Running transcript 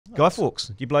Guy Fawkes,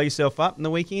 did you blow yourself up in the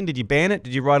weekend? Did you ban it?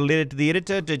 Did you write a letter to the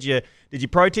editor? Did you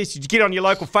protest? Did you get on your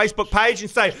local Facebook page and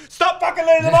say, stop fucking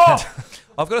letting them off?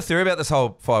 I've got a theory about this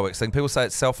whole fireworks thing. People say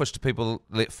it's selfish to people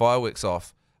let fireworks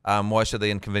off. Why should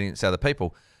they inconvenience other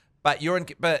people? But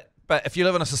but if you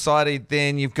live in a society,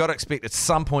 then you've got to expect at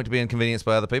some point to be inconvenienced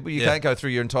by other people. You can't go through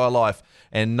your entire life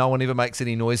and no one ever makes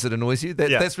any noise that annoys you.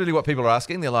 That's really what people are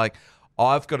asking. They're like,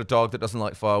 I've got a dog that doesn't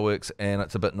like fireworks and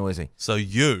it's a bit noisy. So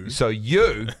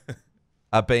you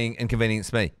are being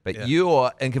inconvenienced me. But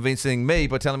you're inconveniencing me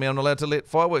by telling me I'm not allowed to let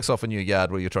fireworks off in your yard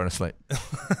while you're trying to sleep.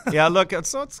 Yeah, look,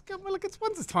 it's once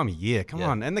this time of year. Come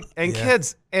on. And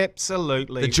kids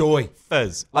absolutely the joy.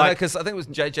 Fizz. I know, because I think it was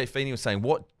JJ Feeney was saying,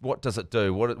 what does it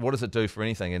do? What does it do for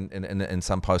anything? In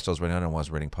some post I was reading, I don't know why I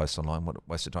was reading posts online, what a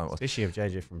waste of time it was. Especially of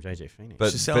JJ Feeney.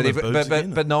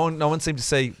 But no one seemed to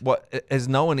see has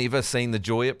no one ever seen the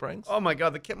joy it brings? Oh my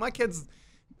God, my kids,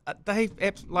 they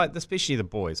like, especially the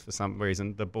boys for some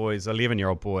reason. The boys,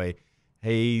 11-year-old boy,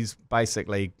 he's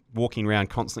basically walking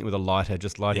around constantly with a lighter,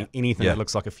 just lighting anything that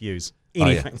looks like a fuse.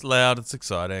 Anything. It's loud, it's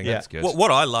exciting. Yeah. That's good.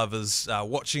 What I love is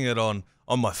watching it on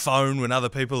my phone when other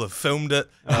people have filmed it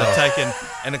and they've taken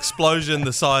an explosion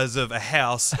the size of a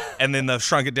house and then they've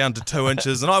shrunk it down to 2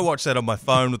 inches, and I watch that on my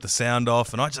phone with the sound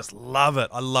off, and I just love it.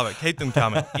 I love it. Keep them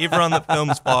coming. Everyone that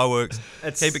films fireworks,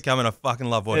 keep it coming. I fucking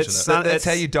love watching it. That's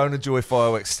how you don't enjoy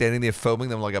fireworks, standing there filming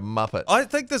them like a muppet. I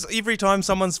think this every time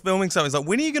someone's filming something, it's like,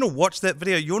 when are you going to watch that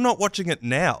video? You're not watching it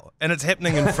now, and it's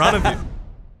happening in front of you.